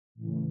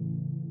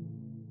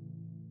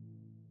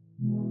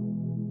I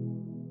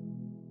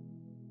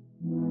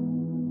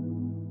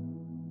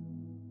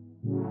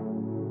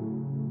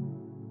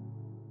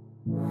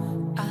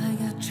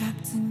got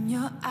trapped in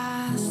your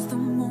eyes the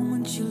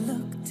moment you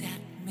looked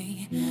at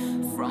me.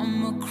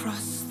 From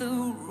across the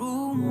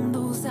room,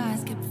 those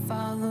eyes kept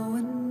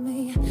following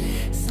me.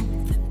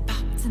 Something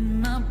popped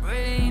in my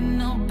brain,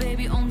 now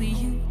baby, only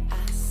you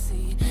I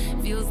see.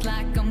 Feels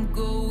like I'm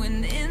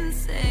going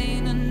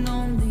insane, and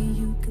only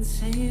you can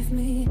save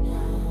me.